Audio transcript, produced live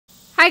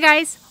Hi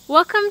guys,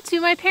 welcome to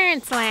my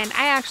parents' land.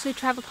 I actually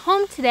traveled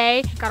home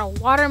today, got a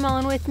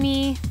watermelon with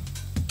me,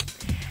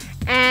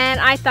 and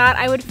I thought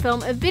I would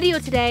film a video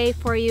today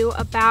for you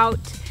about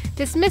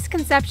this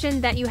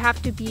misconception that you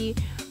have to be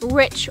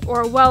rich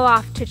or well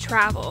off to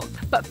travel.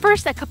 But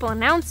first, a couple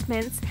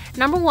announcements.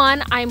 Number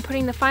one, I'm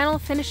putting the final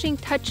finishing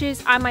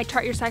touches on my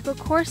Chart Your Cycle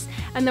course,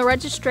 and the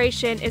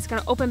registration is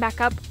going to open back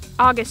up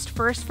August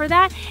 1st for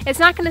that. It's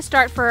not going to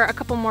start for a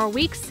couple more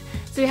weeks,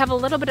 so you have a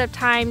little bit of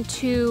time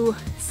to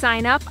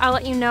sign up. I'll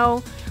let you know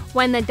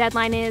when the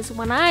deadline is,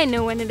 when I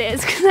know when it is,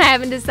 because I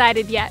haven't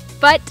decided yet.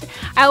 But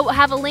I'll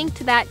have a link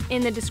to that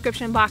in the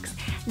description box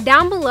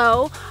down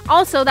below.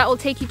 Also, that will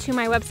take you to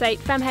my website,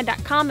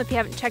 FemmeHead.com, if you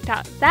haven't checked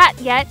out that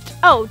yet.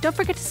 Oh, don't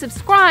forget to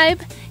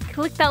subscribe.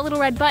 Click that little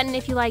red button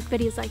if you like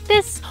videos like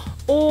this,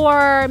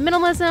 or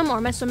minimalism, or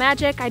mental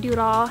magic. I do it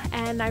all,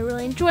 and I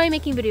really enjoy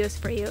making videos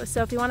for you.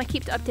 So if you want to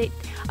keep up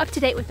to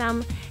date with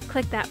them,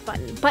 click that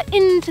button. But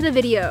into the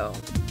video.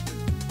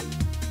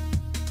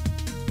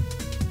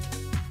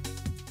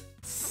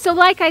 So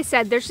like I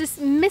said, there's this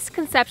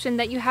misconception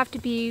that you have to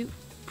be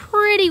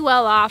pretty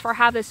well off or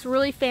have this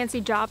really fancy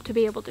job to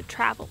be able to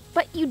travel,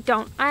 but you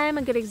don't. I am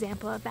a good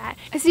example of that.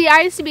 See, I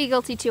used to be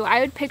guilty too.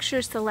 I would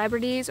picture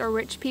celebrities or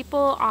rich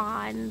people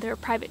on their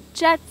private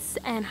jets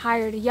and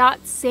hired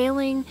yachts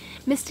sailing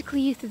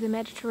mystically through the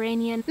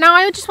Mediterranean. Now,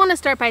 I just want to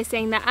start by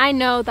saying that I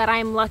know that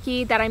I'm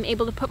lucky that I'm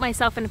able to put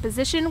myself in a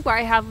position where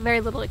I have very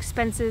little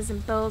expenses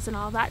and bills and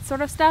all that sort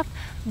of stuff,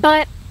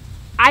 but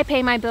I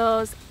pay my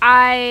bills,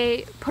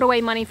 I put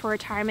away money for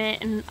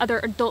retirement and other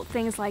adult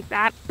things like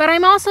that. But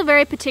I'm also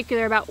very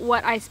particular about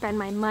what I spend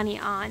my money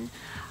on.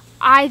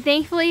 I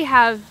thankfully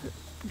have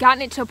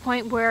gotten it to a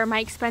point where my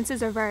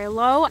expenses are very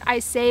low. I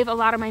save a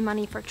lot of my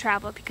money for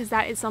travel because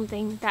that is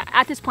something that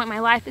at this point in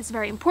my life is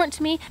very important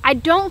to me. I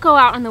don't go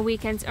out on the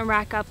weekends and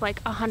rack up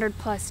like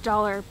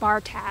 $100+ bar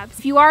tabs.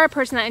 If you are a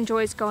person that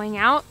enjoys going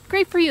out,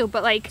 great for you,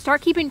 but like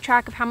start keeping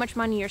track of how much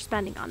money you're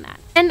spending on that.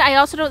 And I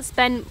also don't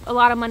spend a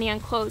lot of money on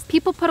clothes.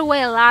 People put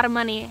away a lot of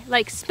money,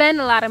 like spend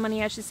a lot of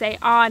money I should say,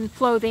 on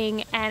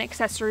clothing and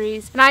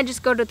accessories, and I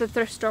just go to the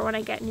thrift store when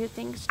I get new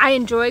things. I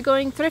enjoy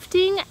going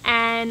thrifting,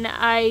 and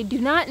I do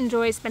not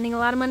enjoy spending a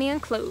lot of money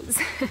on clothes.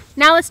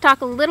 Now let's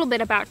talk a little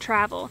bit about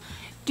travel.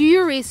 Do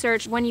your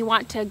research when you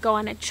want to go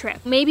on a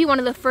trip. Maybe one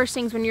of the first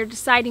things when you're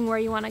deciding where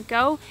you want to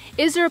go,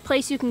 is there a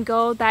place you can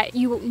go that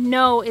you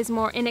know is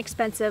more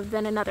inexpensive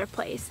than another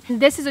place? And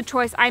this is a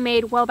choice I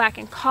made well back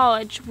in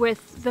college.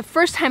 With the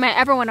first time I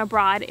ever went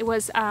abroad, it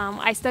was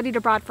I studied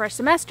abroad for a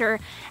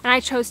semester, and I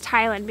chose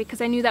Thailand because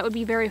I knew that would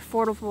be very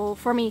affordable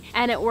for me,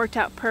 and it worked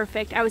out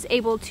perfect. I was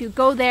able to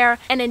go there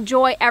and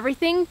enjoy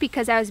everything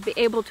because I was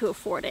able to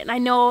afford it. And I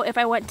know if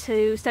I went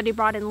to study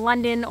abroad in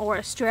London or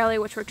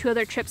Australia, which were two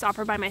other trips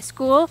offered by my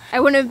school, I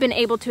wouldn't have been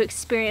able to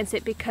experience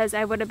it because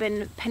I would have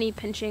been penny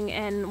pinching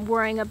and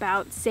worrying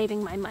about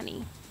saving my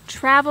money.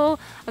 Travel,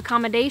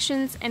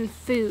 accommodations, and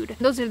food.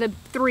 Those are the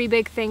three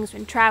big things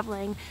when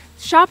traveling.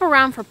 Shop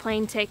around for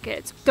plane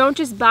tickets. Don't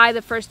just buy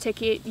the first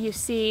ticket you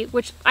see,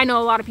 which I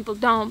know a lot of people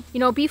don't. You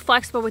know, be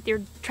flexible with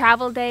your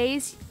travel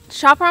days.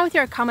 Shop around with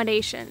your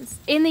accommodations.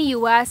 In the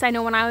US, I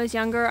know when I was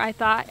younger, I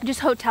thought just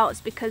hotels,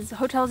 because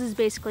hotels is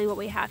basically what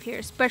we have here,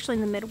 especially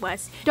in the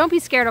Midwest. Don't be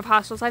scared of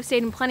hostels. I've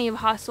stayed in plenty of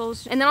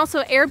hostels. And then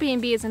also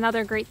Airbnb is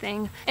another great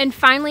thing. And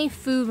finally,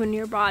 food when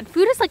you're abroad.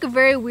 Food is like a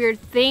very weird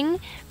thing,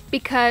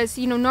 because,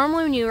 you know,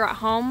 normally when you're at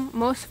home,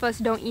 most of us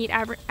don't eat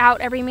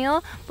out every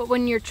meal, but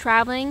when you're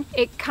traveling,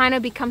 it kind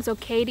of becomes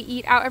okay to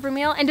eat out every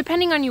meal. And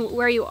depending on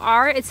where you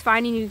are, it's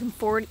fine and you can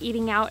afford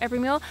eating out every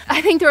meal.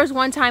 I think there was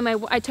one time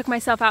I took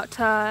myself out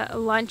to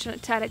lunch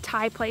at a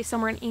Thai place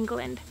somewhere in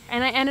England,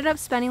 and I ended up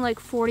spending like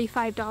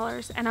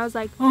 $45, and I was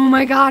like, oh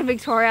my God,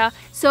 Victoria.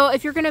 So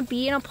if you're gonna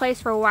be in a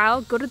place for a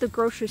while, go to the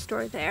grocery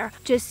store there.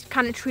 Just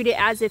kind of treat it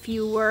as if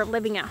you were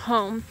living at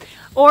home.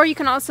 Or you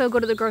can also go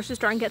to the grocery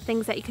store and get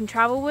things that you can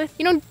travel with.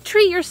 You know,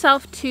 treat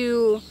yourself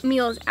to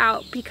meals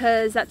out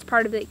because that's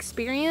part of the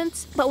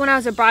experience. But when I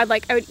was abroad,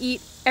 like I would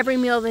eat every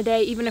meal of the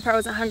day even if I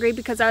wasn't hungry,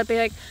 because I would be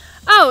like,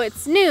 oh,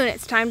 it's noon,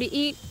 it's time to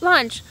eat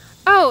lunch.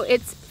 Oh,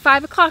 it's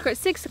 5 o'clock or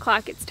 6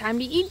 o'clock, it's time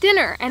to eat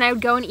dinner. And I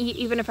would go and eat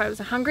even if I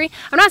wasn't hungry.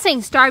 I'm not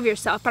saying starve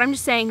yourself, but I'm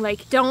just saying,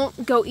 like,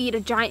 don't go eat a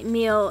giant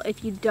meal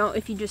if you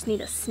just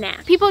need a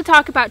snack. People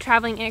talk about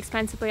traveling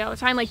inexpensively all the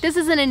time. Like, this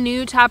isn't a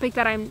new topic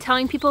that I'm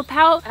telling people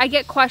about. I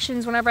get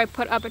questions whenever I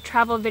put up a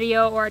travel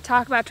video or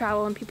talk about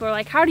travel, and people are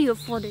like, how do you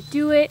afford to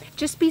do it?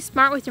 Just be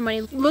smart with your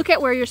money. Look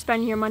at where you're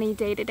spending your money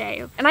day to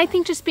day. And I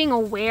think just being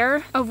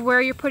aware of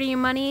where you're putting your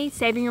money,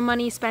 saving your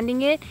money,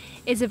 spending it,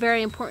 is a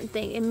very important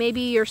thing. And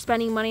maybe you're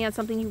spending money on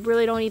something you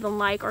really don't even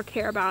like or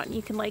care about, and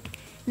you can like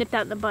nip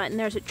that in the butt, and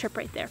there's a trip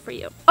right there for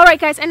you. Alright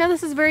guys, I know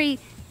this is very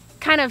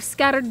kind of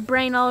scattered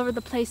brain all over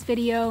the place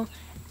video,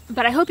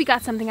 but I hope you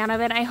got something out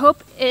of it. I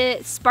hope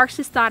it sparks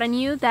this thought in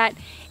you that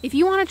if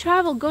you want to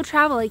travel, go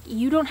travel. Like,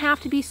 you don't have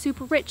to be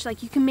super rich.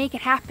 Like, you can make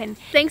it happen.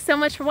 Thanks so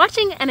much for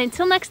watching, and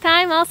until next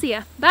time, I'll see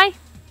ya. Bye!